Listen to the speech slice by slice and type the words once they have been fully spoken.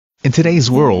In today's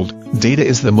world, data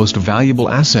is the most valuable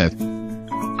asset.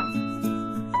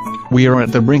 We are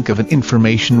at the brink of an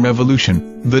information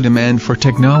revolution. The demand for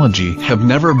technology have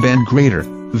never been greater.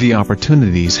 The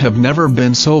opportunities have never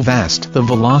been so vast. The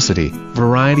velocity,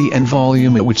 variety and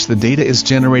volume at which the data is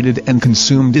generated and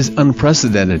consumed is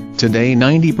unprecedented. Today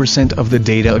 90% of the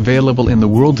data available in the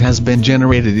world has been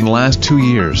generated in the last 2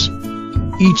 years.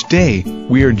 Each day,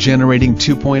 we are generating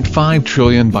 2.5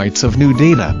 trillion bytes of new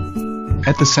data.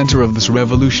 At the center of this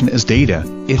revolution is data.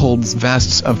 It holds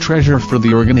vasts of treasure for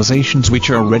the organizations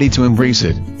which are ready to embrace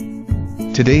it.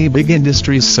 Today big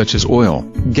industries such as oil,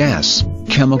 gas,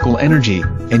 chemical energy,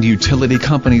 and utility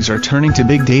companies are turning to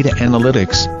big data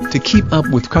analytics to keep up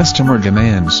with customer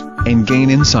demands and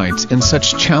gain insights in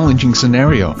such challenging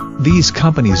scenario. These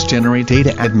companies generate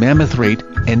data at mammoth rate,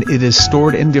 and it is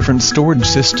stored in different storage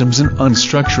systems in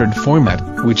unstructured format,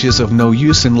 which is of no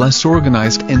use unless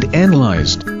organized and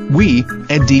analyzed. We,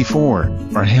 at defour,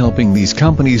 are helping these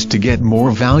companies to get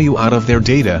more value out of their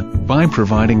data by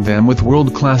providing them with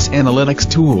world-class analytics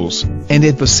tools, and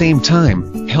at the same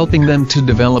time, helping them to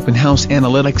develop in-house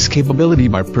analytics capability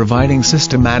by providing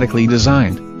systematically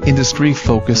designed,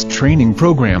 industry-focused training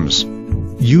programs.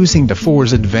 Using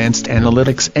defour's advanced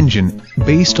analytics engine,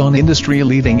 based on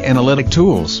industry-leading analytic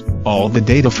tools, all the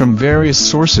data from various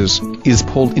sources is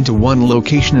pulled into one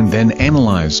location and then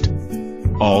analyzed.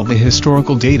 All the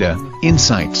historical data,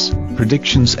 insights,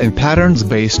 predictions and patterns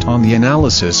based on the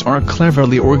analysis are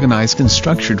cleverly organized in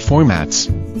structured formats.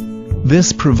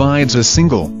 This provides a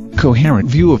single, coherent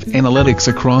view of analytics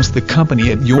across the company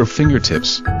at your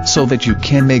fingertips, so that you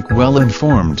can make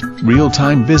well-informed,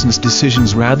 real-time business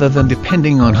decisions rather than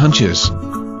depending on hunches.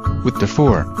 With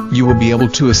defour, you will be able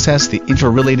to assess the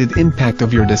interrelated impact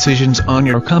of your decisions on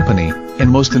your company,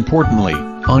 and most importantly,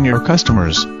 on your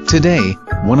customers. Today,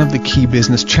 one of the key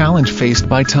business challenge faced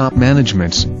by top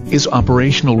managements is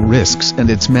operational risks and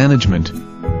its management.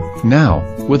 Now,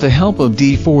 with the help of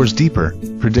defour's deeper,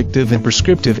 predictive and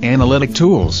prescriptive analytic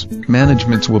tools,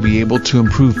 managements will be able to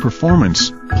improve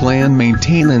performance, plan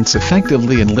maintenance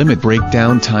effectively and limit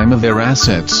breakdown time of their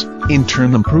assets, in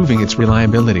turn improving its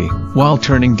reliability, while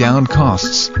turning down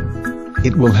costs.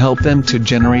 It will help them to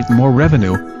generate more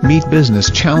revenue, meet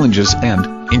business challenges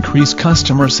and increase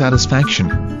customer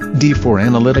satisfaction. defour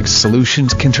Analytics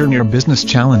solutions can turn your business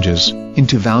challenges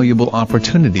into valuable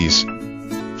opportunities.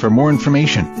 For more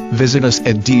information, visit us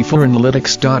at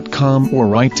defouranalytics.com or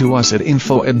write to us at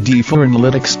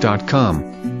info@defouranalytics.com.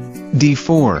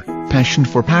 defour, passion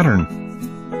for pattern.